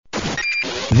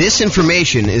This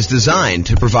information is designed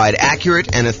to provide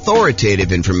accurate and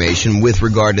authoritative information with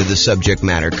regard to the subject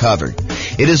matter covered.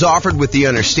 It is offered with the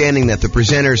understanding that the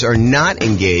presenters are not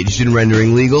engaged in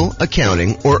rendering legal,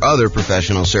 accounting, or other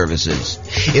professional services.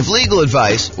 If legal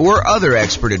advice or other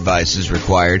expert advice is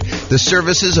required, the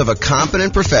services of a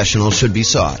competent professional should be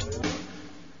sought.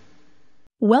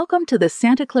 Welcome to the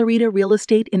Santa Clarita Real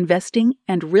Estate Investing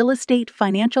and Real Estate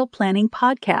Financial Planning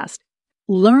Podcast.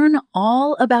 Learn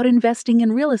all about investing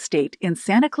in real estate in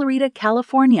Santa Clarita,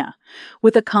 California,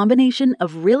 with a combination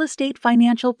of real estate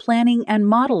financial planning and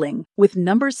modeling with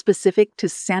numbers specific to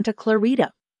Santa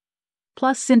Clarita,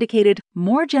 plus syndicated,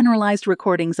 more generalized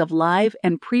recordings of live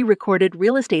and pre-recorded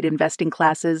real estate investing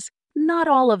classes, not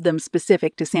all of them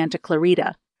specific to Santa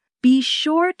Clarita. Be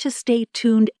sure to stay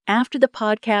tuned after the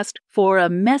podcast for a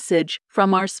message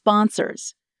from our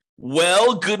sponsors.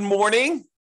 Well, good morning.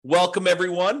 Welcome,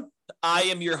 everyone. I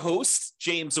am your host,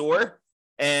 James Orr,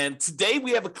 and today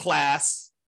we have a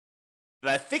class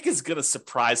that I think is going to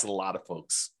surprise a lot of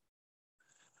folks.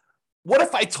 What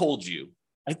if I told you,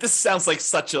 this sounds like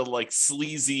such a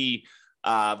sleazy,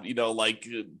 infomercial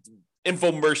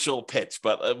pitch,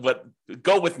 but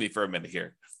go with me for a minute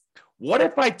here. What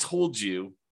if I told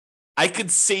you I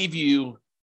could save you,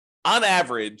 on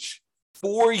average,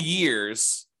 4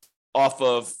 years off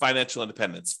of financial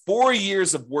independence, 4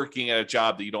 years of working at a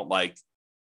job that you don't like,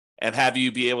 and have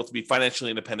you be able to be financially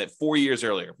independent 4 years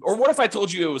earlier? Or what if I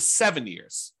told you it was 7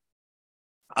 years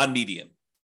on median?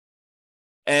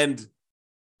 And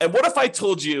what if I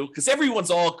told you, because everyone's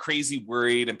all crazy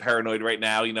worried and paranoid right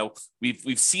now,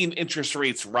 we've seen interest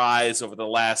rates rise over the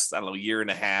last, year and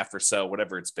a half or so,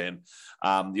 whatever it's been.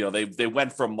 They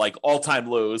went from all-time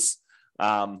lows.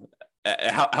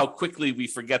 How quickly we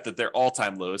forget that they're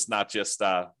all-time lows, not just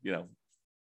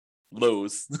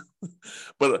lows,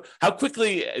 but how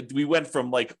quickly we went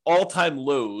from all-time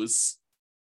lows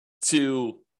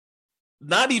to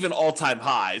not even all-time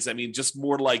highs. I mean, just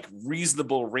more like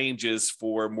reasonable ranges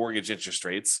for mortgage interest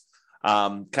rates,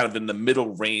 kind of in the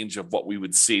middle range of what we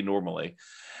would see normally.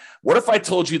 What if I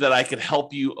told you that I could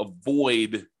help you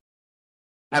avoid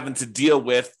having to deal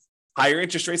with higher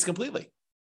interest rates completely?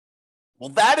 Well,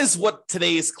 that is what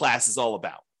today's class is all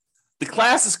about. The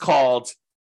class is called,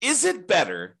 Is It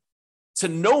Better to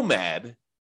Nomad,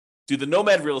 do the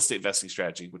Nomad real estate investing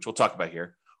strategy, which we'll talk about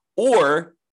here,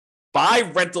 or buy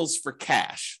rentals for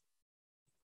cash?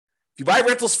 If you buy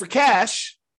rentals for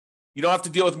cash, you don't have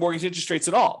to deal with mortgage interest rates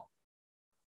at all.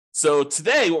 So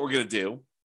today, what we're going to do,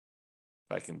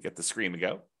 if I can get the screen to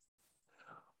go,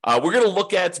 we're going to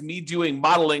look at me doing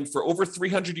modeling for over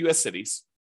 300 U.S. cities.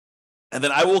 And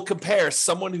then I will compare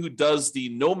someone who does the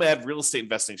Nomad real estate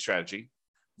investing strategy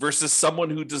versus someone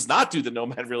who does not do the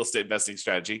Nomad real estate investing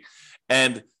strategy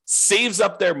and saves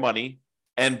up their money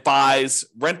and buys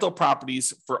rental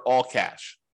properties for all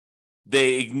cash.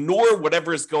 They ignore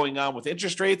whatever is going on with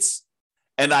interest rates.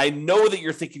 And I know that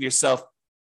you're thinking to yourself,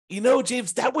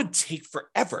 James, that would take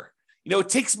forever. It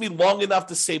takes me long enough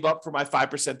to save up for my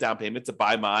 5% down payment to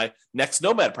buy my next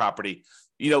Nomad property.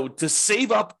 To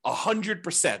save up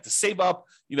 100%, to save up,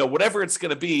 whatever it's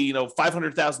going to be,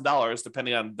 $500,000,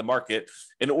 depending on the market,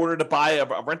 in order to buy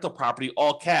a rental property,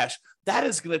 all cash, that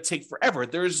is going to take forever.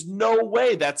 There's no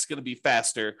way that's going to be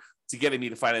faster to getting me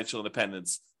to financial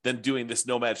independence than doing this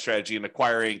Nomad strategy and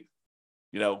acquiring,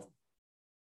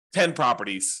 10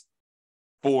 properties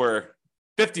for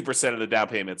 50% of the down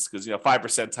payments, because,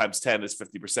 5% times 10 is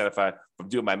 50% if I'm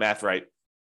doing my math right.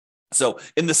 So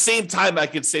in the same time I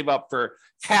could save up for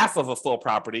half of a full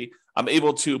property, I'm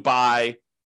able to buy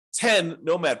 10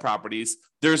 Nomad properties.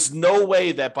 There's no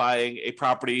way that buying a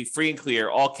property free and clear,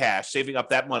 all cash, saving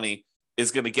up that money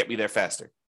is going to get me there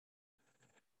faster.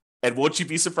 And won't you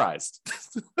be surprised?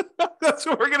 That's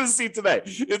what we're going to see today.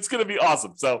 It's going to be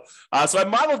awesome. So I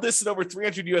modeled this in over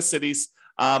 300 U.S. cities.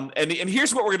 And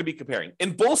here's what we're going to be comparing.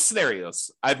 In both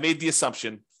scenarios, I've made the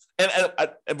assumption,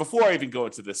 and before I even go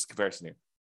into this comparison here,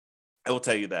 I will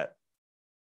tell you that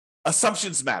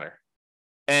assumptions matter.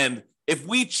 And if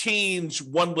we change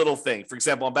one little thing, for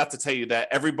example, I'm about to tell you that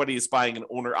everybody is buying an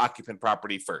owner-occupant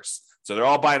property first. So they're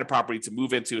all buying a property to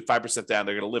move into 5% down.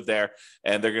 They're going to live there,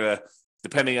 and they're going to,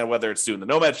 depending on whether it's doing the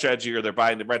Nomad strategy or they're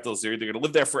buying the rentals, they're either going to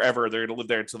live there forever or they're going to live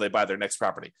there until they buy their next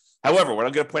property. However, what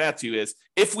I'm going to point out to you is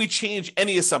if we change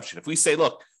any assumption, if we say,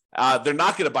 look, they're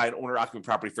not going to buy an owner-occupant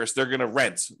property first. They're going to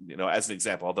rent, as an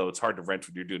example, although it's hard to rent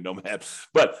when you're doing Nomad,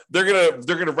 but they're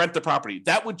going to rent the property.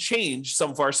 That would change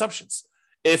some of our assumptions.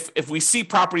 If we see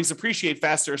properties appreciate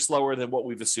faster or slower than what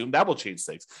we've assumed, that will change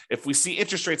things. If we see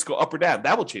interest rates go up or down,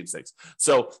 that will change things.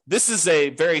 So this is a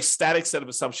very static set of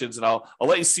assumptions, and I'll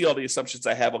let you see all the assumptions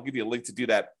I have. I'll give you a link to do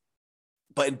that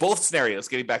But in both scenarios,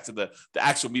 getting back to the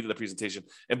actual meat of the presentation,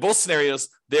 in both scenarios,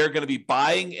 they're going to be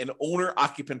buying an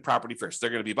owner-occupant property first. They're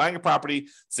going to be buying a property.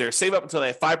 So they're save up until they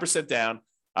have 5% down.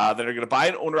 Then they're going to buy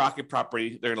an owner-occupant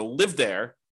property. They're going to live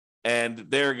there, and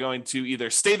they're going to either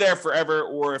stay there forever,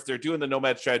 or if they're doing the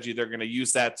Nomad strategy, they're going to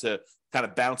use that to kind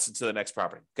of bounce into the next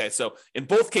property. Okay, so in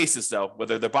both cases, though,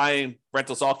 whether they're buying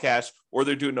rentals all cash or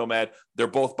they're doing Nomad, they're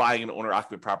both buying an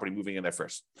owner-occupant property, moving in there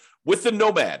first. With the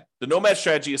Nomad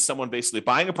strategy is someone basically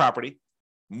buying a property,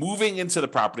 moving into the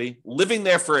property, living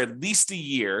there for at least a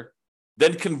year,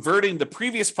 then converting the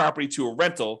previous property to a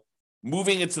rental,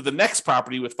 moving into the next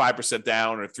property with 5%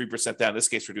 down or 3% down. In this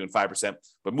case, we're doing 5%,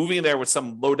 but moving in there with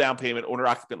some low down payment,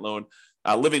 owner-occupant loan,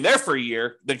 living there for a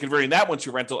year, then converting that one to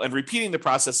a rental and repeating the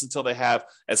process until they have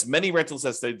as many rentals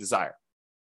as they desire.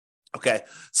 Okay,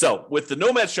 so with the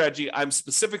Nomad strategy, I'm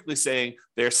specifically saying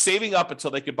they're saving up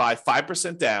until they can buy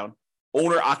 5% down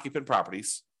owner-occupant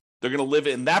properties. They're going to live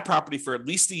in that property for at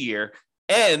least a year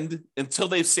and until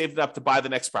they've saved enough to buy the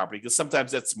next property, because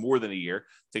sometimes that's more than a year.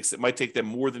 It might take them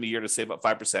more than a year to save up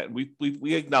 5%. And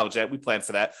we acknowledge that. We plan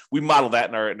for that. We model that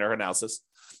in our analysis.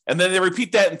 And then they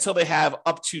repeat that until they have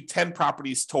up to 10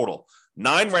 properties total,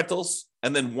 9 rentals,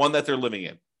 and then 1 that they're living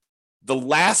in. The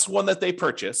last one that they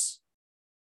purchase,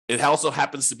 it also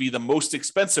happens to be the most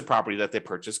expensive property that they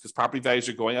purchase because property values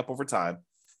are going up over time,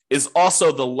 is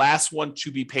also the last one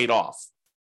to be paid off.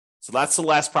 So that's the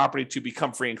last property to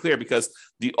become free and clear, because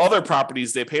the other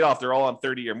properties they paid off, they're all on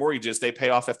 30-year mortgages. They pay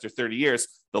off after 30 years.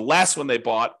 The last one they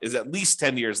bought is at least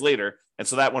 10 years later. And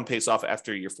so that one pays off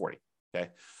after year 40.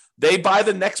 Okay. They buy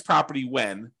the next property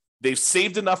when they've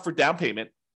saved enough for down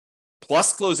payment,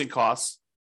 plus closing costs,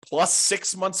 plus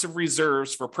 6 months of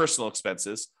reserves for personal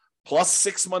expenses, plus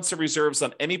 6 months of reserves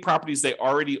on any properties they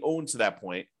already own to that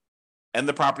point, and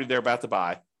the property they're about to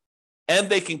buy. And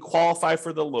they can qualify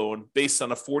for the loan based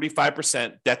on a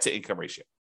 45% debt to income ratio.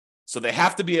 So they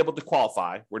have to be able to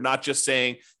qualify. We're not just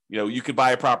saying, you could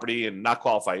buy a property and not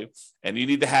qualify you. And you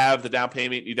need to have the down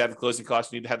payment, you need to have the closing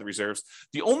costs, you need to have the reserves.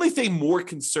 The only thing more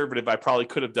conservative I probably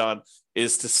could have done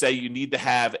is to say you need to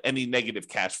have any negative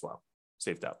cash flow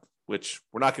saved up, which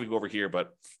we're not going to go over here,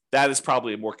 but that is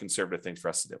probably a more conservative thing for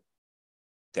us to do.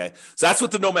 Okay. So that's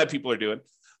what the Nomad people are doing.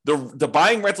 The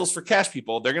buying rentals for cash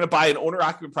people, they're going to buy an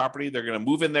owner-occupant property. They're going to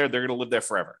move in there. They're going to live there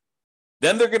forever.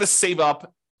 Then they're going to save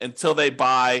up until they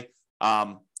buy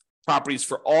properties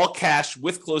for all cash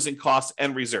with closing costs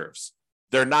and reserves.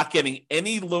 They're not getting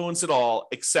any loans at all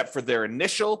except for their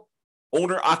initial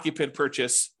owner-occupant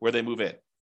purchase where they move in.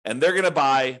 And they're going to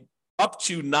buy up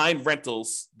to 9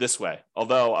 rentals this way.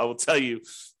 Although I will tell you,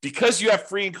 because you have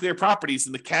free and clear properties,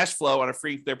 and the cash flow on a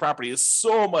free and clear property is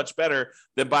so much better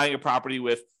than buying a property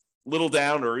with little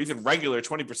down or even regular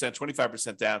 20%,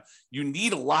 25% down, you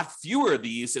need a lot fewer of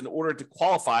these in order to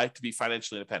qualify to be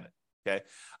financially independent. Okay.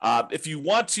 If you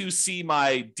want to see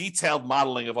my detailed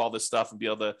modeling of all this stuff and be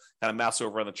able to kind of mouse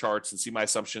over on the charts and see my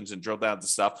assumptions and drill down to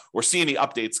stuff or see any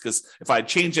updates, because if I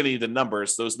change any of the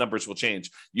numbers, those numbers will change.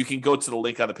 You can go to the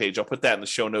link on the page. I'll put that in the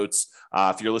show notes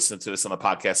if you're listening to this on the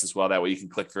podcast as well. That way you can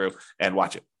click through and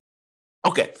watch it.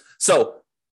 Okay. So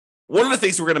one of the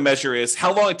things we're going to measure is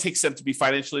how long it takes them to be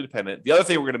financially independent. The other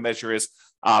thing we're going to measure is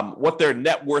what their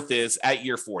net worth is at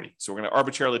year 40. So we're going to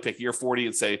arbitrarily pick year 40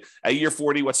 and say at year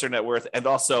 40, what's their net worth? And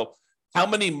also how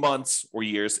many months or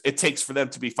years it takes for them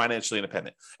to be financially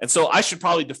independent. And so I should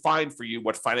probably define for you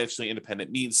what financially independent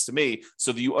means to me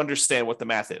so that you understand what the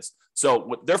math is.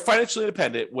 So they're financially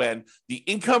independent when the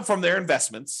income from their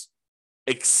investments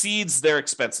exceeds their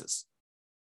expenses.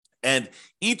 And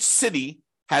each city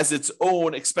has its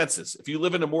own expenses. If you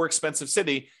live in a more expensive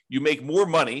city, you make more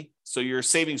money, so your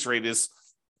savings rate is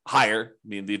higher. I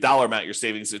mean, the dollar amount you're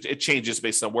saving, it changes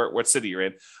based on what city you're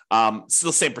in. Still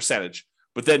the same percentage.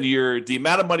 But then the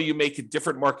amount of money you make in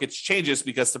different markets changes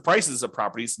because the prices of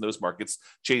properties in those markets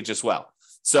change as well.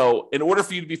 So in order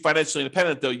for you to be financially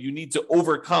independent, though, you need to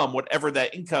overcome whatever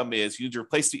that income is. You need to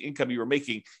replace the income you were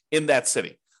making in that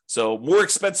city. So more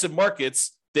expensive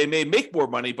markets, they may make more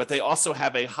money, but they also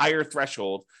have a higher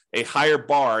threshold, a higher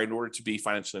bar in order to be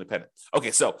financially independent.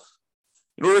 Okay, so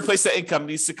in order to replace that income, it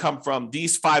needs to come from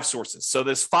these 5 sources. So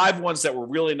there's 5 ones that we're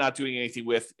really not doing anything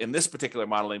with in this particular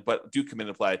modeling, but do come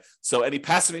into play. So any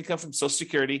passive income from Social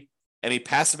Security, any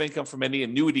passive income from any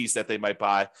annuities that they might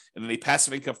buy, and any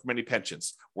passive income from any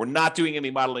pensions. We're not doing any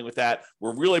modeling with that.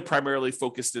 We're really primarily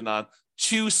focused in on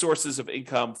 2 sources of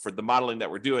income for the modeling that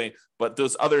we're doing, but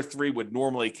those other 3 would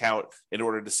normally count in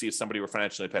order to see if somebody were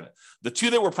financially independent. The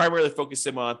 2 that we're primarily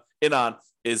focusing on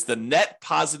is the net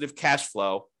positive cash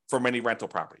flow from any rental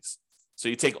properties. So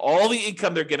you take all the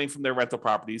income they're getting from their rental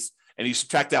properties and you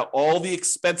subtract out all the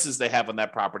expenses they have on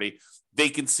that property,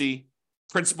 vacancy,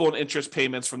 principal and interest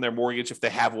payments from their mortgage if they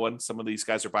have one. Some of these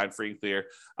guys are buying free and clear.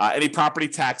 Any property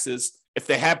taxes. If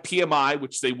they have PMI,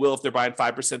 which they will if they're buying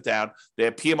 5% down, they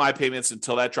have PMI payments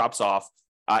until that drops off.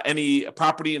 Any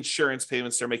property insurance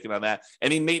payments they're making on that,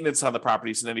 any maintenance on the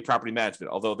properties, and any property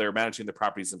management, although they're managing the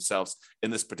properties themselves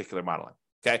in this particular modeling.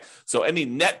 Okay, so any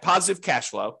net positive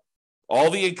cash flow, all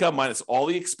the income minus all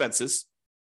the expenses.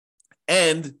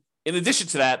 And in addition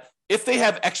to that, if they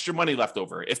have extra money left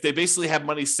over, if they basically have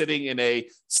money sitting in a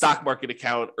stock market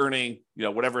account earning,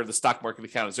 whatever the stock market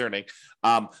account is earning,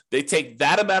 they take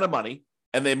that amount of money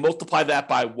and they multiply that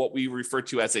by what we refer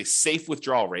to as a safe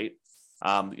withdrawal rate.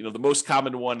 The most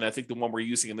common one, and I think the one we're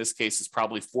using in this case is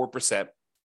probably 4%.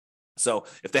 So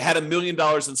if they had $1 million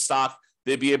in stock,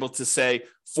 they'd be able to say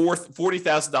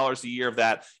 $40,000 a year of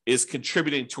that is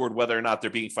contributing toward whether or not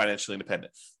they're being financially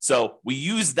independent. So we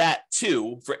use that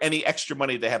too for any extra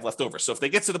money they have left over. So if they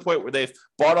get to the point where they've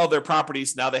bought all their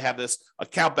properties, now they have this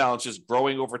account balance just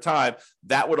growing over time,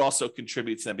 that would also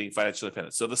contribute to them being financially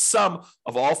independent. So the sum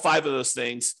of all 5 of those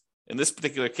things, in this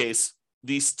particular case,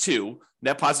 these 2,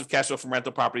 net positive cash flow from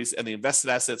rental properties and the invested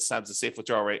assets times the safe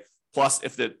withdrawal rate, plus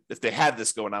if they had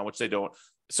this going on, which they don't,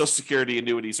 Social Security,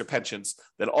 annuities, or pensions,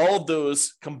 then all of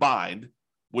those combined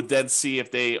would then see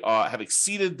if they have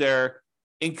exceeded their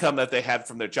income that they had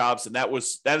from their jobs. And that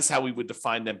is how we would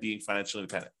define them being financially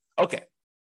independent. Okay.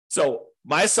 So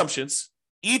my assumptions,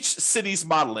 each city's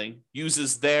modeling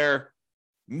uses their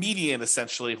median,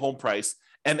 essentially, home price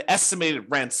and estimated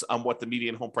rents on what the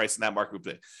median home price in that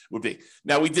market would be.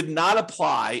 Now, we did not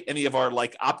apply any of our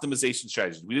optimization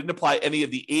strategies. We didn't apply any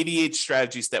of the 88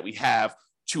 strategies that we have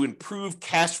to improve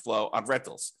cash flow on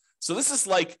rentals. So this is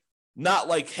not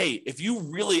like, hey, if you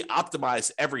really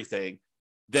optimize everything,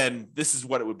 then this is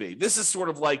what it would be. This is sort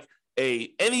of like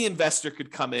any investor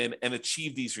could come in and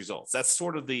achieve these results. That's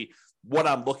sort of what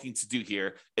I'm looking to do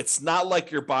here. It's not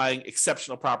like you're buying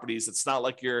exceptional properties. It's not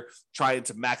like you're trying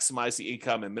to maximize the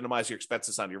income and minimize your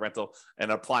expenses on your rental and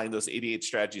applying those 88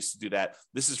 strategies to do that.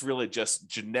 This is really just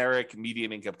generic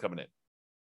median income coming in.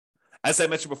 As I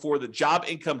mentioned before, the job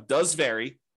income does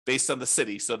vary based on the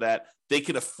city so that they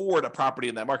can afford a property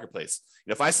in that marketplace.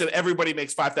 If I said everybody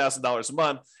makes $5,000 a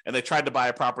month and they tried to buy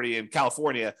a property in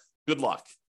California, good luck.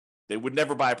 They would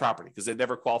never buy a property because they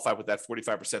never qualify with that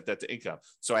 45% debt to income.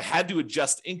 So I had to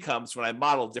adjust incomes when I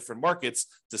modeled different markets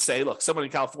to say, look, someone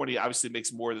in California obviously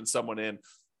makes more than someone in,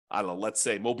 I don't know, let's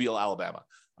say Mobile, Alabama,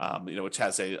 which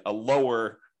has a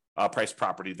lower price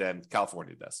property than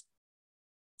California does.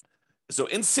 So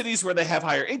in cities where they have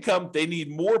higher income, they need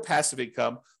more passive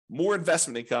income, more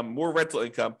investment income, more rental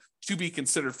income to be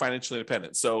considered financially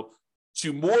independent. So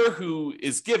to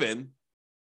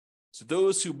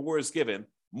those who more is given,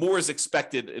 more is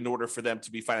expected in order for them to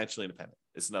be financially independent.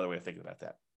 It's another way of thinking about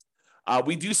that.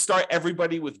 We do start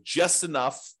everybody with just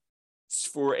enough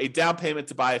for a down payment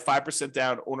to buy a 5%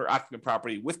 down owner-occupant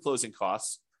property with closing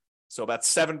costs. So about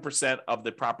 7% of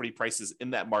the property prices in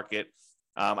that market.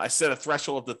 I set a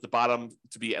threshold at the bottom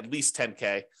to be at least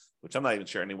 10K, which I'm not even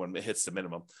sure anyone hits the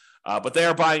minimum. But they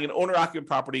are buying an owner-occupant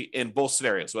property in both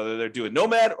scenarios, whether they're doing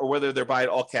Nomad or whether they're buying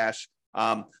all cash.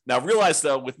 Now realize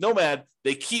though, with Nomad,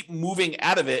 they keep moving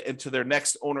out of it into their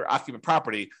next owner-occupant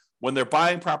property. When they're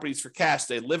buying properties for cash,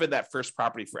 they live in that first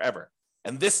property forever.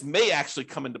 And this may actually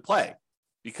come into play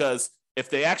because if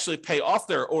they actually pay off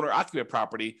their owner-occupant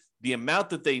property, the amount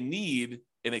that they need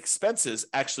in expenses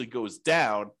actually goes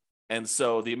down. And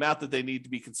so the amount that they need to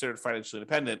be considered financially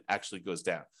independent actually goes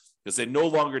down because they no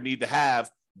longer need to have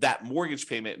that mortgage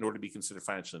payment in order to be considered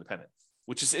financially independent,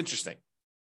 which is interesting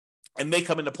and may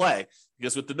come into play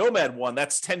because with the Nomad one,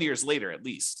 that's 10 years later at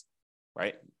least,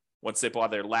 right? Once they bought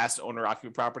their last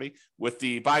owner-occupant property. With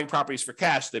the buying properties for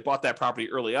cash, they bought that property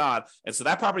early on, and so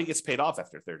that property gets paid off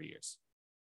after 30 years.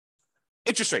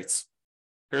 Interest rates.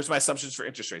 Here's my assumptions for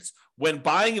interest rates. When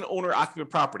buying an owner-occupant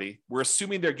property, we're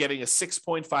assuming they're getting a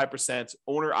 6.5%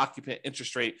 owner-occupant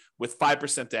interest rate with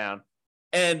 5% down.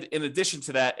 And in addition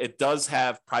to that, it does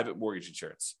have private mortgage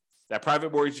insurance. That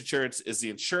private mortgage insurance is the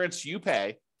insurance you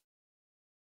pay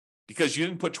because you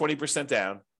didn't put 20%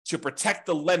 down to protect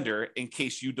the lender in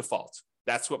case you default.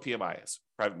 That's what PMI is,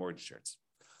 private mortgage insurance.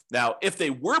 Now, if they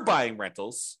were buying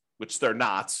rentals, which they're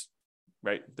not,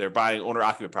 right? They're buying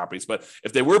owner-occupant properties, but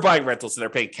if they were buying rentals and they're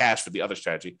paying cash for the other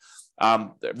strategy,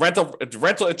 the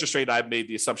rental interest rate I've made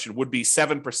the assumption would be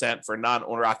 7% for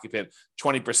non-owner-occupant,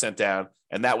 20% down,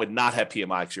 and that would not have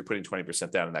PMI because you're putting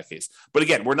 20% down in that case. But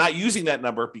again, we're not using that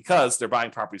number because they're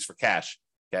buying properties for cash.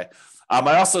 Okay.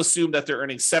 I also assume that they're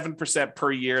earning 7%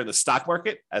 per year in the stock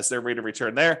market as their rate of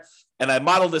return there. And I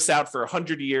modeled this out for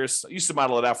 100 years. I used to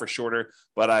model it out for shorter,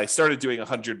 but I started doing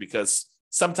 100 because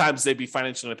sometimes they'd be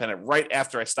financially independent right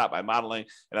after I stopped my modeling.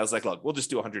 And I was like, look, we'll just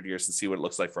do 100 years and see what it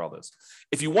looks like for all those.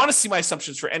 If you want to see my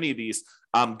assumptions for any of these,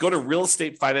 go to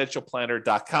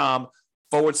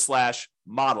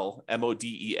realestatefinancialplanner.com/model,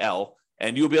 MODEL,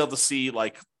 and you'll be able to see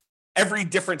like every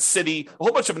different city, a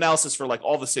whole bunch of analysis for like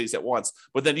all the cities at once,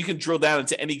 but then you can drill down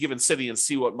into any given city and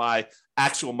see what my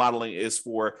actual modeling is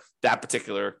for that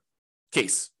particular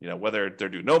case, whether they're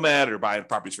doing Nomad or buying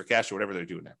properties for cash or whatever they're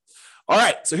doing there. All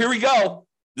right, so here we go.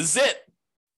 This is it.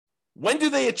 When do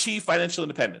they achieve financial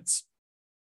independence?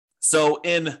 So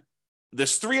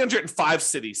there's 305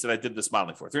 cities that I did this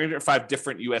modeling for, 305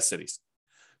 different US cities.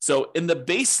 So in the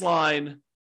baseline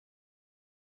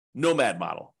Nomad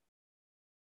model,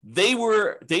 they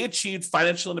achieved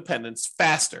financial independence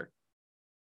faster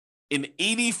in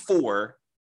 84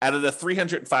 out of the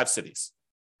 305 cities.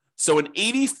 So in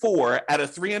 84 out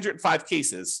of 305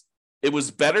 cases, it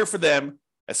was better for them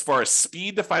as far as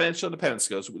speed to financial independence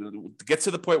goes, to get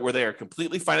to the point where they are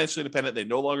completely financially independent. They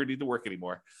no longer need to work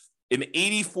anymore. In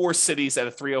 84 cities out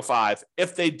of 305,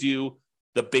 if they do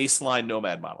the baseline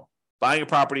Nomad model, buying a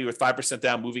property with 5%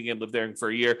 down, moving in, live there for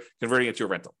a year, converting it to a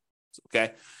rental.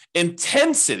 Okay. In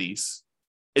 10 cities,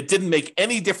 it didn't make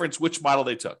any difference which model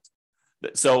they took.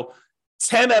 So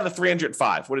 10 out of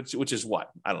 305, which is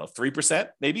what? I don't know, 3%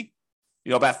 maybe?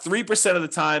 About 3% of the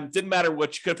time, didn't matter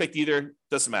what, you could have picked either,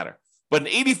 doesn't matter. But in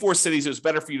 84 cities, it was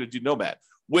better for you to do Nomad,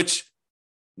 which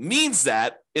means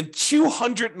that in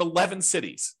 211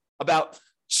 cities, about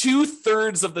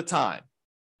 2/3 of the time,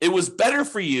 it was better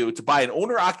for you to buy an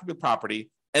owner-occupant property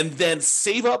and then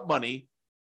save up money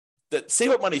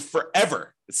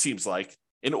forever, it seems like,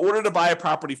 in order to buy a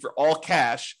property for all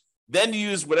cash, then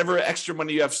use whatever extra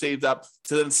money you have saved up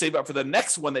to then save up for the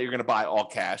next one that you're going to buy all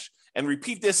cash, and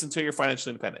repeat this until you're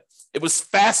financially independent. It was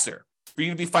faster for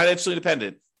you to be financially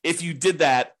independent if you did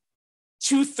that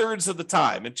 2/3 of the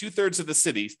time in 2/3 of the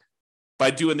cities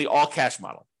by doing the all cash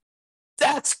model.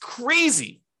 That's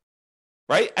crazy,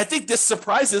 right? I think this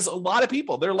surprises a lot of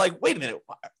people. They're like, wait a minute,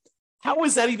 how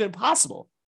is that even possible?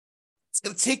 It's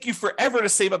going to take you forever to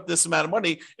save up this amount of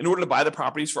money in order to buy the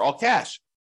properties for all cash.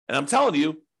 And I'm telling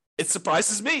you, it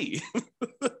surprises me.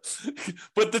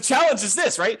 But the challenge is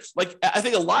this, right? Like, I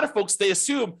think a lot of folks, they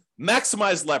assume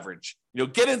maximize leverage.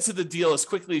 Get into the deal as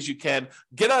quickly as you can,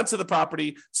 get onto the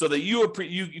property so that you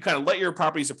kind of let your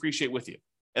properties appreciate with you.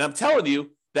 And I'm telling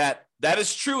you that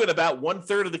is true in about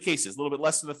 1/3 of the cases, a little bit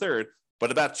less than a third, but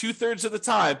about 2/3 of the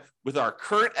time with our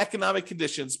current economic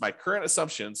conditions, my current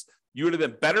assumptions, you would have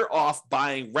been better off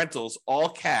buying rentals all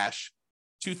cash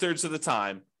 2/3 of the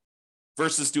time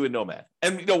versus doing Nomad.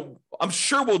 And, I'm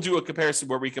sure we'll do a comparison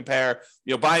where we compare,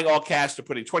 buying all cash to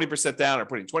putting 20% down or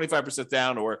putting 25%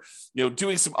 down, or,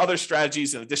 doing some other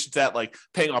strategies in addition to that, like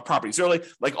paying off properties early.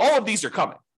 Like, all of these are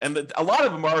coming. And a lot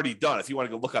of them are already done if you want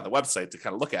to go look on the website to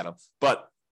kind of look at them. But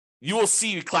you will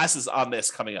see classes on this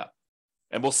coming up.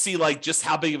 And we'll see like just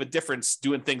how big of a difference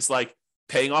doing things like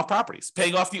paying off properties,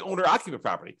 paying off the owner-occupant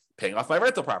property, paying off my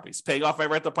rental properties, paying off my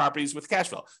rental properties with cash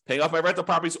flow, paying off my rental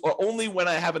properties or only when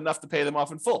I have enough to pay them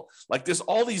off in full. Like, there's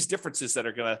all these differences that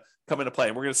are going to come into play,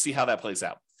 and we're going to see how that plays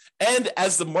out. And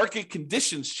as the market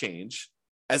conditions change,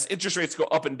 as interest rates go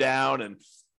up and down, and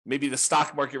maybe the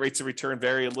stock market rates of return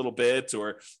vary a little bit,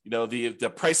 or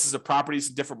the prices of properties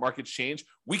in different markets change,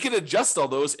 we can adjust all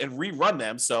those and rerun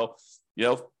them. So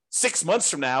 6 months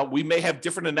from now, we may have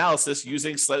different analysis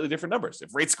using slightly different numbers.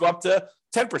 If rates go up to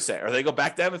 10% or they go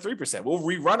back down to 3%, we'll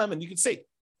rerun them and you can see.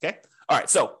 Okay. All right.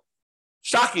 So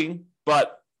shocking,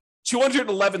 but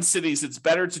 211 cities, it's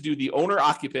better to do the owner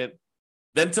occupant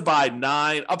than to buy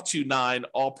up to nine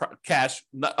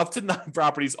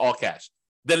properties, all cash,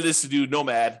 than it is to do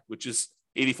Nomad, which is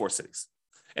 84 cities.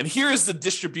 And here is the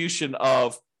distribution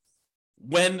of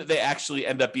when they actually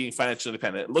end up being financially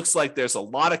independent. It looks like there's a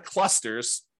lot of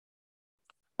clusters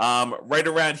right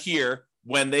around here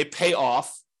when they pay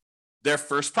off their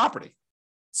first property.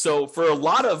 So for a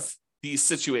lot of these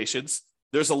situations,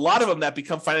 there's a lot of them that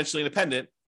become financially independent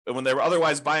and when they were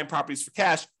otherwise buying properties for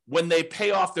cash when they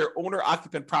pay off their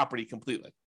owner-occupant property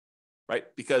completely, right?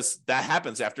 Because that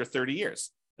happens after 30 years.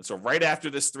 And so right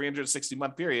after this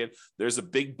 360-month period, there's a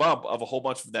big bump of a whole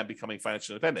bunch of them becoming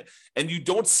financially independent. And you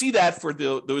don't see that for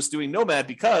those doing Nomad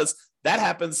because that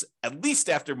happens at least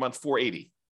after month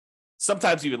 480.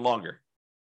 Sometimes even longer.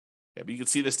 Yeah, but you can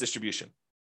see this distribution.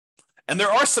 And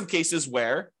there are some cases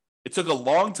where it took a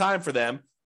long time for them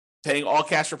paying all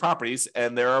cash for properties,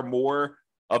 and there are more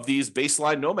of these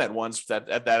baseline Nomad ones that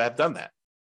have done that.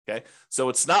 Okay, so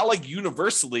it's not like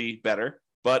universally better,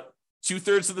 but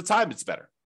 2/3 of the time it's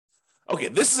better. Okay,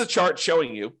 this is a chart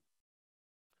showing you.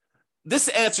 This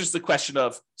answers the question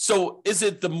of, so is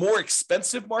it the more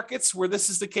expensive markets where this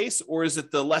is the case, or is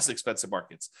it the less expensive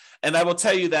markets? And I will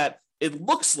tell you that it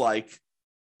looks like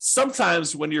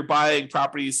sometimes when you're buying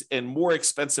properties in more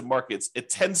expensive markets, it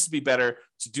tends to be better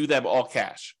to do them all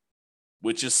cash,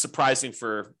 which is surprising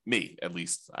for me, at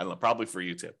least. I don't know, probably for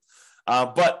you too.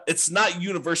 But it's not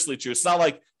universally true. It's not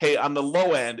like, hey, on the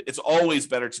low end, it's always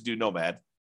better to do Nomad.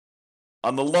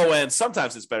 On the low end,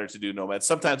 sometimes it's better to do Nomad.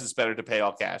 Sometimes it's better to pay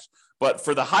all cash. But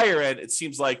for the higher end, it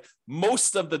seems like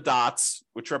most of the dots,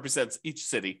 which represents each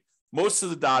city, most of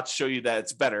the dots show you that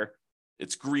it's better.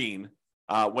 It's green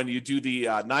when you do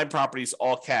the 9 properties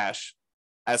all cash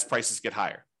as prices get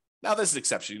higher. Now, there's an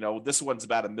exception. This one's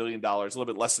about $1 million, a little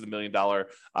bit less than $1 million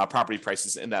property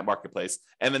prices in that marketplace.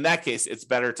 And in that case, it's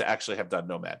better to actually have done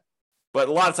Nomad. But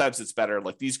a lot of times it's better.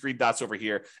 Like these green dots over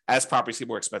here, as properties get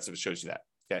more expensive, it shows you that.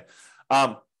 Okay.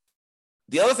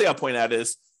 The other thing I'll point out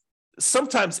is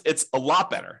sometimes it's a lot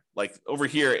better. Like over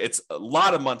here, it's a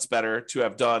lot of months better to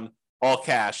have done all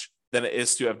cash than it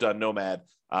is to have done Nomad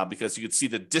because you can see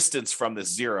the distance from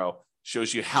this 0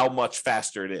 shows you how much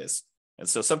faster it is. And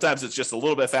so sometimes it's just a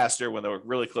little bit faster when they're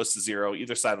really close to 0,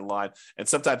 either side of the line. And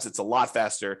sometimes it's a lot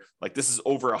faster. Like this is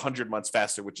over 100 months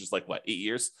faster, which is like what, 8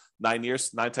 years, 9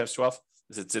 years, 9 times 12,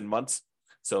 it's in months.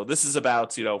 So this is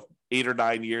about, 8 or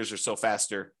 9 years or so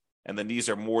faster. And then these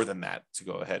are more than that to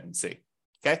go ahead and see.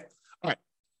 Okay. All right.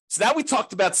 So now we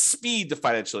talked about speed to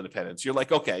financial independence. You're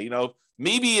like, okay,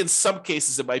 maybe in some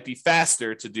cases it might be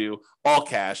faster to do all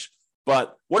cash,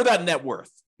 but what about net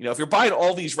worth? If you're buying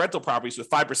all these rental properties with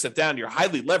 5% down, you're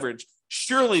highly leveraged.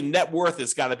 Surely net worth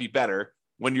has got to be better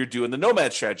when you're doing the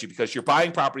Nomad strategy because you're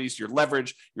buying properties, you're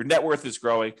leveraged, your net worth is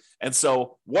growing. And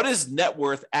so what is net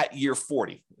worth at year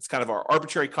 40? It's kind of our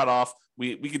arbitrary cutoff.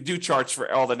 We could do charts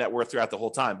for all the net worth throughout the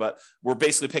whole time, but we're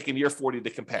basically picking year 40 to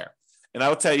compare. And I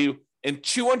will tell you, in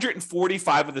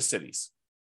 245 of the cities,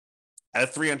 out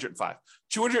of 305,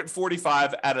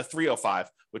 245 out of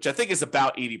 305, which I think is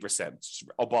about 80%.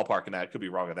 I'll ballpark in that. I could be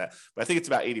wrong on that, but I think it's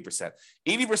about 80%.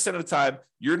 80% of the time,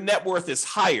 your net worth is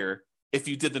higher if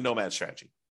you did the Nomad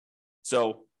strategy.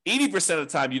 So 80% of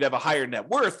the time, you'd have a higher net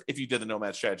worth if you did the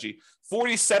Nomad strategy.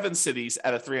 47 cities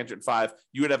out of 305,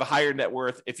 you would have a higher net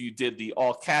worth if you did the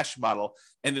all cash model.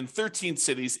 And in 13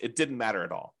 cities, it didn't matter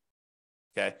at all.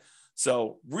 Okay.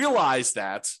 So realize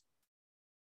that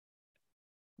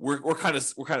we're kind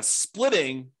of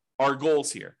splitting our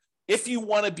goals here. If you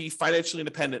want to be financially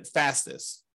independent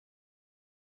fastest,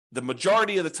 the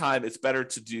majority of the time, it's better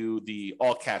to do the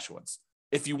all cash ones.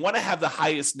 If you want to have the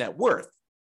highest net worth,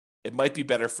 it might be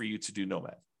better for you to do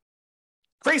Nomad.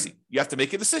 Crazy. You have to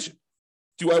make a decision.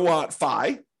 Do I want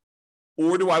FI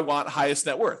or do I want highest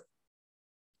net worth?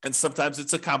 And sometimes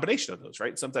it's a combination of those,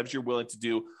 right? Sometimes you're willing to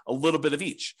do a little bit of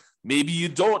each. Maybe you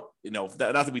don't, not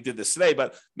that we did this today,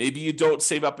 but maybe you don't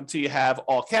save up until you have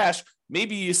all cash.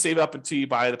 Maybe you save up until you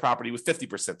buy the property with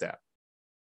 50% down.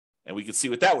 And we can see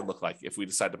what that would look like if we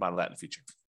decide to model that in the future.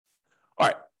 All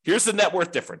right, here's the net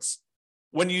worth difference.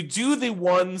 When you do the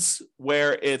ones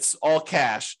where it's all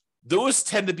cash, those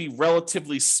tend to be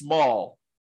relatively small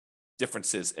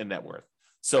differences in net worth.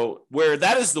 So where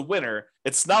that is the winner,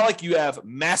 it's not like you have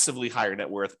massively higher net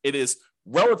worth. It is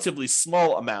relatively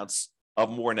small amounts of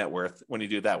more net worth when you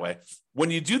do it that way. When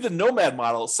you do the Nomad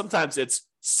model, sometimes it's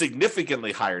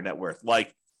significantly higher net worth,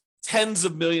 like tens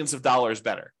of millions of dollars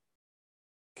better.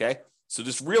 Okay. So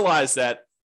just realize that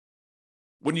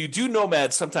when you do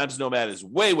Nomad, sometimes Nomad is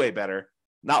way, way better.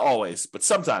 Not always, but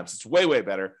sometimes it's way, way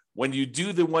better. When you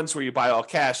do the ones where you buy all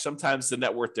cash, sometimes the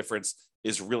net worth difference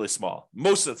is really small.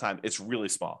 Most of the time, it's really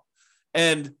small.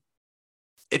 And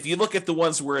if you look at the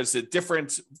ones where it's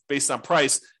different based on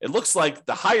price, it looks like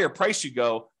the higher price you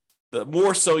go, the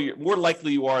more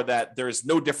likely you are that there is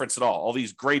no difference at all. All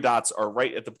these gray dots are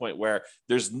right at the point where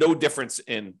there's no difference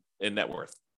in net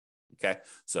worth. Okay,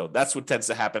 so that's what tends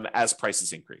to happen as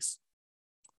prices increase.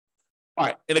 All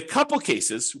right, in a couple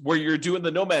cases where you're doing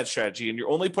the Nomad strategy and you're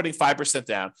only putting 5%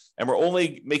 down and we're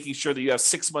only making sure that you have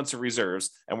 6 months of reserves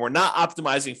and we're not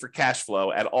optimizing for cash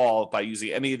flow at all by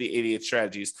using any of the 88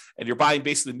 strategies, and you're buying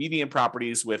basically median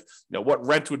properties with what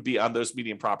rent would be on those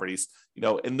median properties,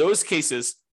 in those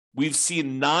cases, we've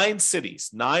seen 9 cities,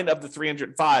 9 of the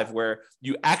 305, where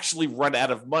you actually run out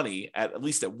of money at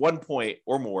least at one point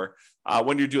or more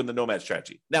when you're doing the Nomad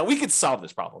strategy. Now, we could solve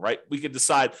this problem, right? We could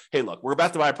decide, hey, look, we're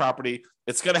about to buy a property.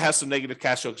 It's going to have some negative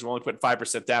cash flow because we're only putting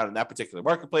 5% down in that particular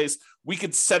marketplace. We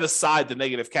could set aside the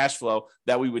negative cash flow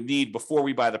that we would need before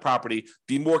we buy the property,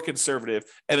 be more conservative.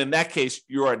 And in that case,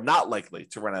 you are not likely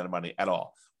to run out of money at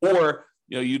all. Or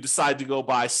you decide to go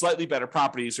buy slightly better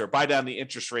properties or buy down the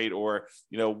interest rate or,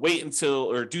 wait until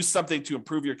or do something to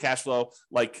improve your cash flow,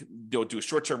 like do a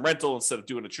short-term rental instead of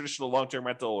doing a traditional long-term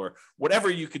rental or whatever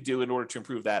you could do in order to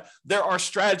improve that. There are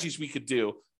strategies we could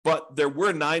do, but there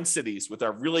were 9 cities with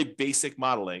our really basic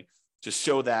modeling to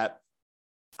show that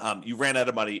you ran out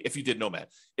of money if you did Nomad.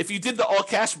 If you did the all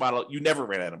cash model, you never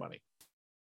ran out of money.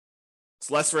 It's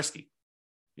less risky.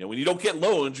 When you don't get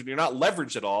loans, when you're not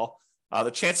leveraged at all, the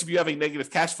chance of you having negative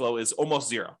cash flow is almost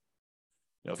zero.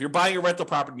 If you're buying a rental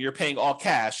property and you're paying all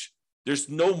cash, there's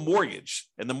no mortgage.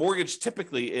 And the mortgage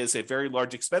typically is a very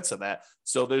large expense on that.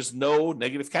 So there's no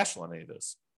negative cash flow on any of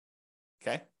those.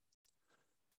 Okay.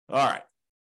 All right.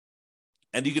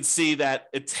 And you can see that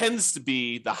it tends to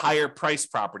be the higher price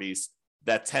properties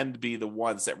that tend to be the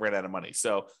ones that ran out of money.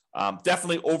 So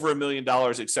definitely over $1 million,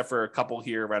 except for a couple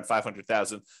here around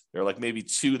 500,000. There are like maybe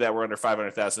 2 that were under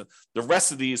 500,000. The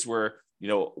rest of these were,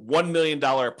 $1 million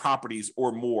properties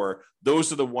or more.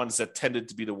 Those are the ones that tended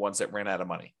to be the ones that ran out of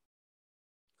money.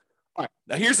 All right,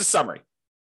 now here's the summary.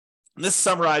 And this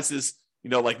summarizes,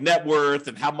 like net worth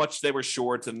and how much they were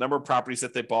short and the number of properties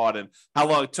that they bought and how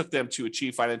long it took them to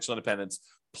achieve financial independence,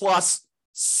 plus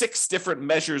 6 different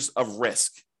measures of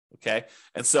risk. Okay.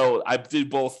 And so I did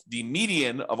both the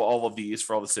median of all of these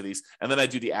for all the cities, and then I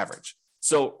do the average.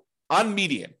 So on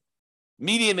median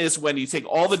is when you take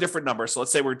all the different numbers. So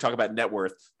let's say we're talking about net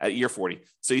worth at year 40.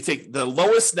 So you take the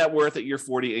lowest net worth at year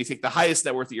 40 and you take the highest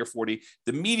net worth at year 40.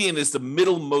 The median is the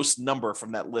middlemost number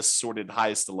from that list sorted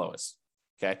highest to lowest.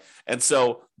 Okay. And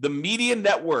so the median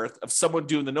net worth of someone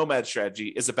doing the Nomad strategy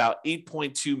is about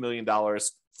 $8.2 million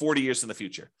 40 years in the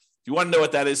future. If you want to know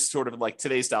what that is, sort of like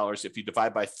today's dollars, if you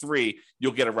divide by 3,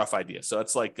 you'll get a rough idea. So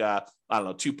it's like,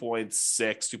 2.6,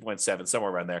 2.7,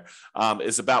 somewhere around there,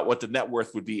 is about what the net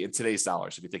worth would be in today's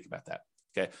dollars, if you think about that.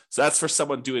 Okay. So that's for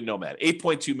someone doing Nomad.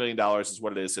 $8.2 million is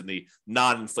what it is in the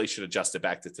non-inflation adjusted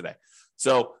back to today.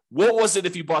 So what was it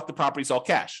if you bought the properties all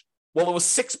cash? Well, it was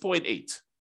 6.8,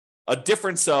 a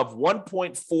difference of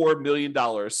 $1.4 million.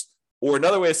 Or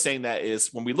another way of saying that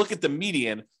is when we look at the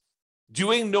median,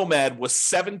 doing Nomad was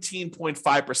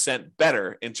 17.5%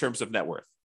 better in terms of net worth.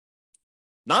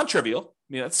 Non-trivial.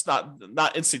 It's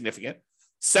not insignificant.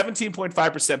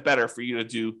 17.5% better for you to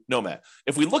do Nomad.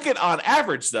 If we look at on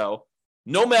average, though,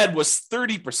 Nomad was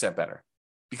 30% better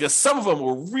because some of them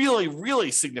were really,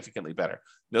 really significantly better.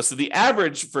 So the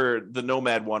average for the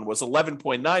Nomad one was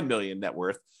 11.9 million net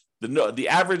worth. The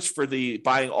average for the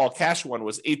buying all cash one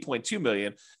was 8.2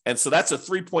 million. And so that's a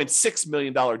 $3.6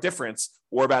 million difference,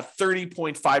 or about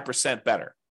 30.5%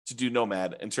 better to do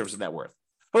Nomad in terms of net worth.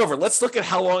 However, let's look at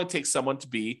how long it takes someone to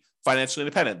be financially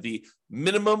independent, the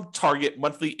minimum target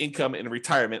monthly income in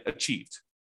retirement achieved.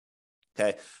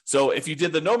 Okay. So if you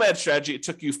did the Nomad strategy, it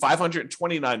took you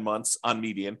 529 months on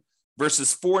median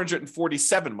versus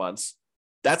 447 months.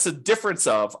 That's a difference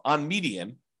of, on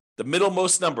median, the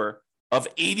middlemost number, of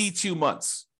 82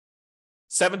 months.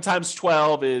 7 times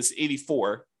 12 is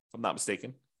 84, if I'm not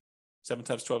mistaken. 7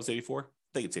 times 12 is 84. I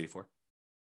think it's 84.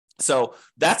 So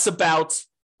that's about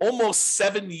almost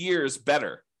 7 years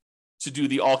better to do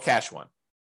the all cash one.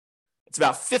 It's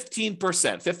about 15%,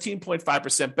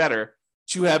 15.5% better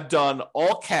to have done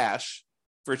all cash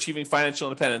for achieving financial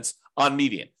independence on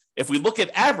median. If we look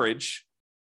at average,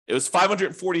 it was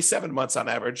 547 months on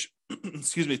average,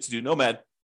 to do Nomad,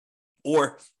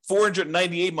 or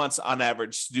 498 months on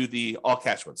average to do the all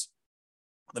cash ones.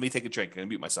 Let me take a drink and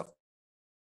mute myself.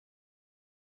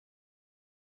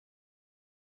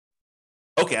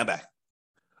 Okay, I'm back.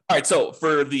 All right, so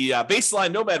for the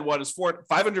baseline Nomad one is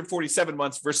 547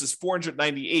 months versus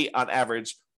 498 on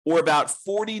average, or about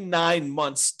 49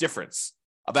 months difference.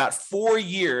 About 4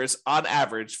 years on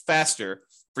average faster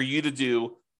for you to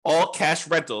do all cash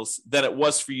rentals than it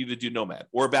was for you to do Nomad,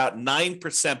 or about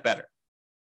 9% better.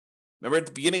 Remember at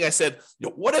the beginning, I said,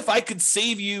 what if I could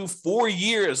save you 4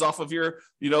 years off of your,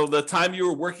 the time you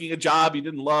were working a job you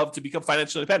didn't love to become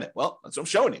financially independent? Well, that's what I'm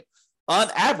showing you. On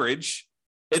average,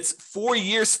 it's 4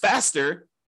 years faster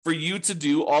for you to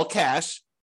do all cash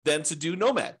than to do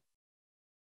Nomad.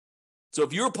 So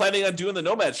if you were planning on doing the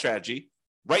Nomad strategy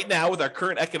right now with our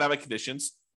current economic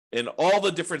conditions in all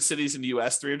the different cities in the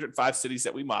U.S., 305 cities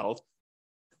that we modeled,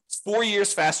 it's 4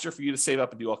 years faster for you to save up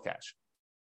and do all cash.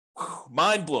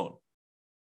 Mind blown.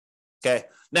 Okay,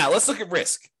 now let's look at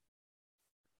risk.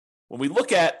 When we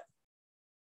look at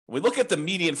the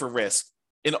median for risk,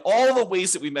 in all the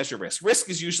ways that we measure risk. Risk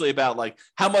is usually about like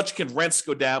how much can rents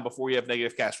go down before you have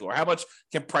negative cash flow, or how much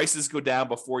can prices go down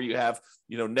before you have,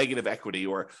 negative equity,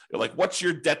 or like what's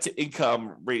your debt to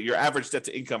income rate, your average debt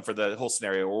to income for the whole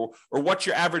scenario, or what's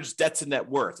your average debt to net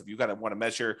worth. If you kind of want to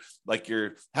measure like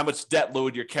how much debt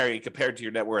load you're carrying compared to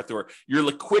your net worth, or your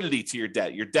liquidity to your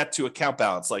debt to account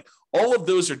balance, like all of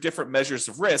those are different measures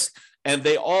of risk. And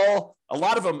a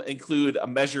lot of them include a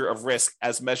measure of risk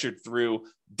as measured through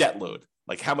debt load,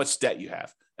 like how much debt you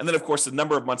have. And then, of course, the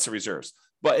number of months of reserves.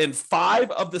 But in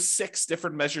 5 of the 6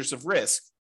 different measures of risk,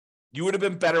 you would have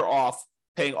been better off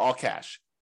paying all cash.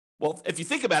 Well, if you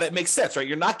think about it, it makes sense, right?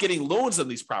 You're not getting loans on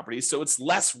these properties, so it's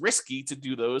less risky to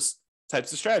do those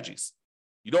types of strategies.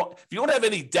 If you don't have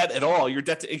any debt at all, your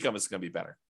debt to income is going to be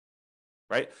better,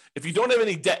 right? If you don't have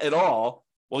any debt at all,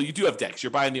 well, you do have debt because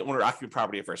you're buying the owner-occupant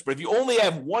property at first. But if you only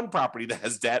have one property that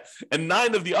has debt and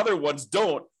 9 of the other ones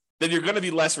don't, then you're going to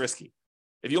be less risky.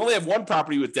 If you only have one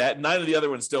property with debt, 9 of the other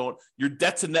ones don't, your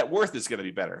debt to net worth is going to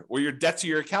be better, or your debt to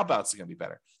your account balance is going to be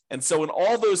better. And so in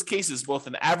all those cases, both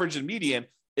in average and median,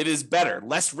 it is better,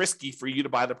 less risky for you to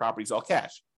buy the properties all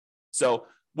cash. So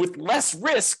with less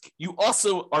risk, you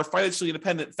also are financially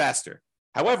independent faster.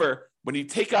 However, when you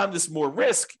take on this more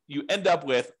risk, you end up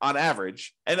with, on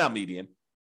average and on median,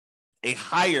 a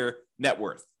higher net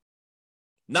worth.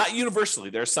 Not universally.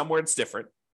 There's somewhere it's different,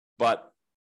 but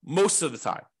most of the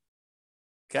time.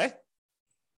 Okay?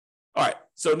 All right.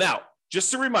 So now,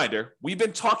 just a reminder, we've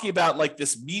been talking about like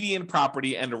this median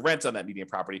property and the rent on that median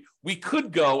property. We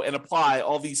could go and apply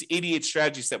all these 88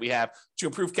 strategies that we have to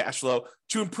improve cash flow,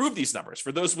 to improve these numbers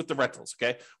for those with the rentals,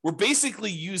 okay? We're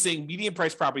basically using median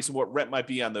price properties and what rent might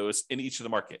be on those in each of the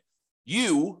market.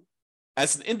 You,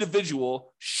 as an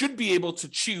individual, should be able to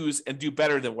choose and do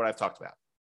better than what I've talked about.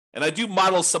 And I do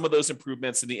model some of those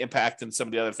improvements and the impact and some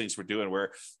of the other things we're doing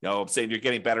where, I'm saying you're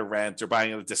getting better rent or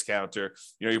buying at a discount, or,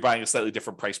 you're buying a slightly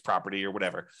different price property or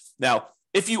whatever. Now,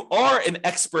 if you are an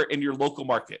expert in your local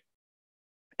market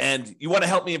and you want to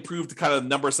help me improve the kind of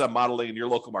numbers I'm modeling in your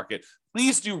local market,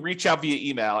 please do reach out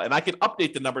via email and I can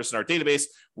update the numbers in our database,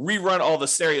 rerun all the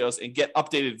scenarios, and get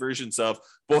updated versions of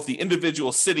both the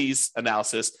individual cities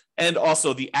analysis and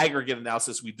also the aggregate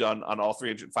analysis we've done on all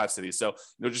 305 cities. So,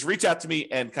 just reach out to me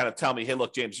and kind of tell me, hey,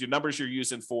 look, James, your numbers you're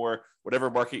using for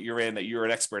whatever market you're in that you're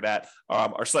an expert at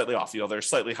are slightly off. They're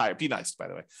slightly higher. Be nice, by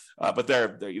the way, but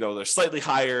they're slightly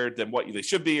higher than what they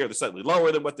should be, or they're slightly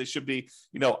lower than what they should be.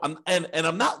 I'm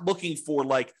not looking for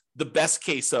like the best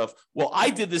case of, well, I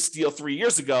did this deal 3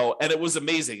 years ago and it was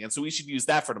amazing, and so we should use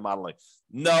that for the modeling.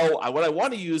 No, what I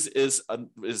want to use is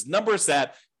numbers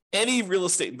that any real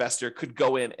estate investor could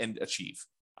go in and achieve.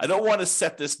 I don't want to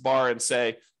set this bar and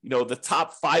say, the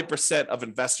top 5% of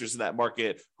investors in that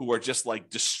market who are just like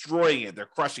destroying it, they're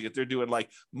crushing it, they're doing like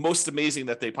most amazing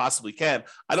that they possibly can.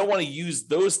 I don't want to use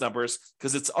those numbers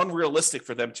because it's unrealistic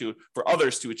for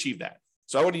others to achieve that.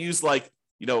 So I want to use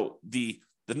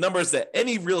the numbers that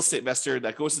any real estate investor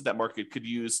that goes into that market could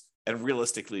use and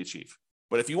realistically achieve.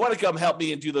 But if you want to come help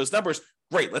me and do those numbers,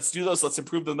 great, let's do those. Let's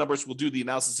improve the numbers. We'll do the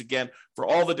analysis again for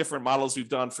all the different models we've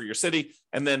done for your city.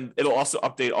 And then it'll also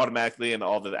update automatically and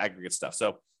all the aggregate stuff.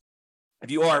 So if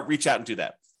you are, reach out and do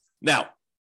that. Now,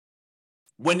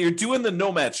 when you're doing the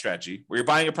Nomad strategy, where you're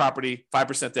buying a property,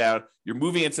 5% down, you're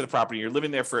moving into the property, you're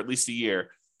living there for at least a year,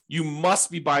 you must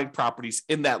be buying properties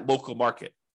in that local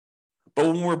market. But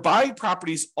when we're buying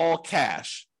properties all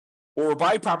cash, or we're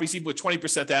buying properties even with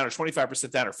 20% down or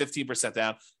 25% down or 15%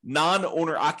 down,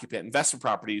 non-owner occupant investment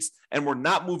properties, and we're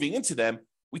not moving into them,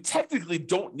 we technically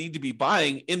don't need to be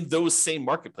buying in those same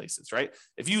marketplaces, right?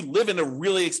 If you live in a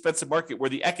really expensive market where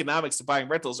the economics of buying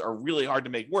rentals are really hard to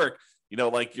make work,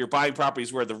 like you're buying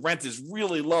properties where the rent is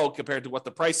really low compared to what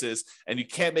the price is, and you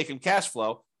can't make them cash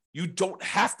flow, you don't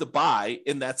have to buy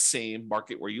in that same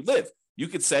market where you live. You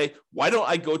could say, why don't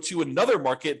I go to another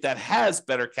market that has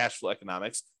better cash flow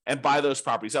economics and buy those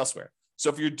properties elsewhere? So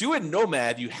if you're doing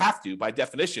Nomad, you have to, by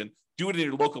definition, do it in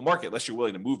your local market, unless you're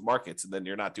willing to move markets, and then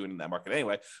you're not doing it in that market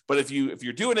anyway. But if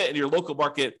you're doing it in your local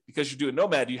market because you're doing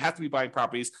Nomad, you have to be buying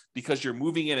properties because you're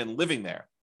moving in and living there.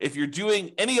 If you're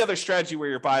doing any other strategy where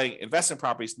you're buying investment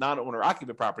properties, non-owner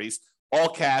occupant properties, all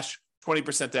cash,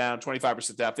 20% down,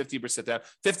 25% down, 15% down,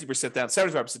 50% down,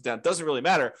 75% down, doesn't really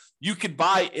matter. You can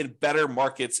buy in better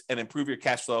markets and improve your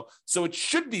cash flow. So it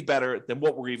should be better than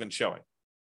what we're even showing.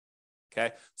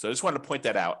 Okay. So I just wanted to point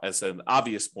that out as an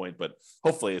obvious point, but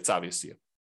hopefully it's obvious to you.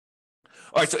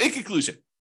 All right. So in conclusion,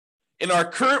 in our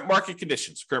current market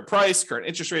conditions, current price, current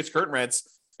interest rates, current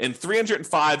rents in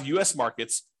 305 US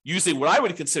markets, using what I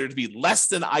would consider to be less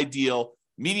than ideal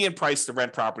median price to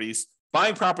rent properties,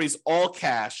 buying properties all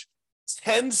cash,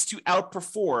 tends to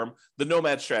outperform the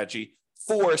Nomad strategy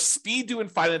for speed to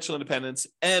financial independence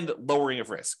and lowering of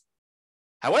risk.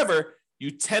 However,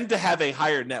 you tend to have a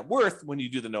higher net worth when you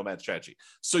do the Nomad strategy.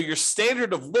 So your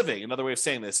standard of living, another way of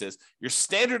saying this is your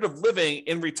standard of living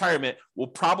in retirement will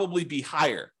probably be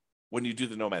higher when you do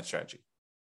the Nomad strategy.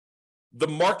 The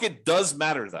market does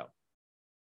matter though.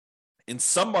 In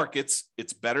some markets,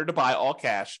 it's better to buy all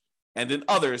cash, and in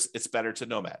others, it's better to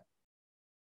Nomad.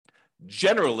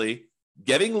 Generally,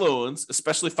 getting loans,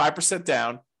 especially 5%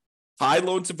 down, high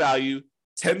loan to value,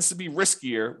 tends to be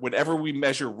riskier whenever we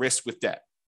measure risk with debt.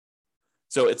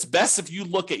 So it's best if you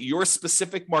look at your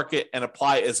specific market and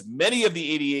apply as many of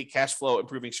the 88 cash flow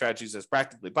improving strategies as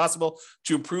practically possible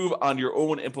to improve on your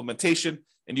own implementation.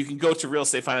 And you can go to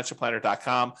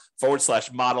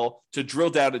realestatefinancialplanner.com/model to drill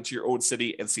down into your own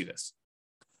city and see this.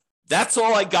 That's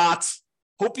all I got.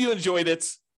 Hope you enjoyed it.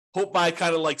 Hope my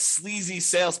kind of like sleazy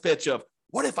sales pitch of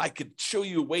what if I could show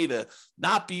you a way to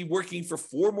not be working for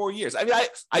 4 more years? I mean,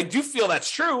 I do feel that's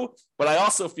true, but I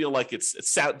also feel like it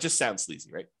just sounds sleazy,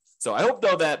 right? So I hope,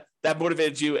 though, that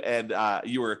motivated you and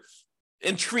you were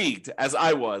intrigued, as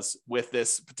I was, with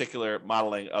this particular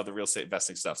modeling of the real estate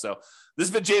investing stuff. So this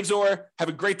has been James Orr. Have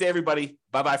a great day, everybody.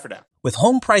 Bye-bye for now. With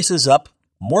home prices up,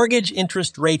 mortgage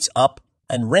interest rates up,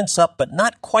 and rents up, but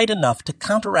not quite enough to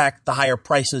counteract the higher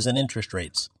prices and interest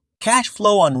rates, cash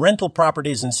flow on rental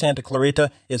properties in Santa Clarita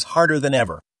is harder than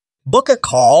ever. Book a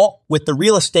call with the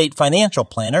Real Estate Financial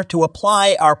Planner to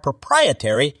apply our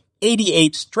proprietary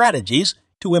 88 strategies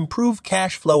to improve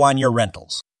cash flow on your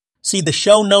rentals. See the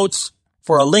show notes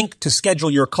for a link to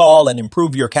schedule your call and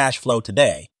improve your cash flow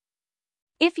today.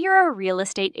 If you're a real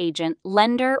estate agent,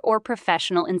 lender, or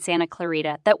professional in Santa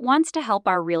Clarita that wants to help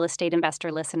our real estate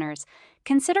investor listeners,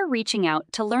 consider reaching out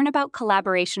to learn about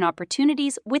collaboration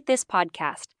opportunities with this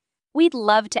podcast. We'd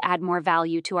love to add more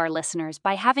value to our listeners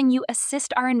by having you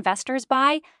assist our investors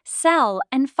buy, sell,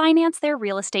 and finance their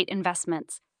real estate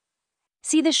investments.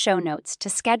 See the show notes to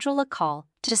schedule a call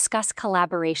to discuss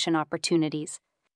collaboration opportunities.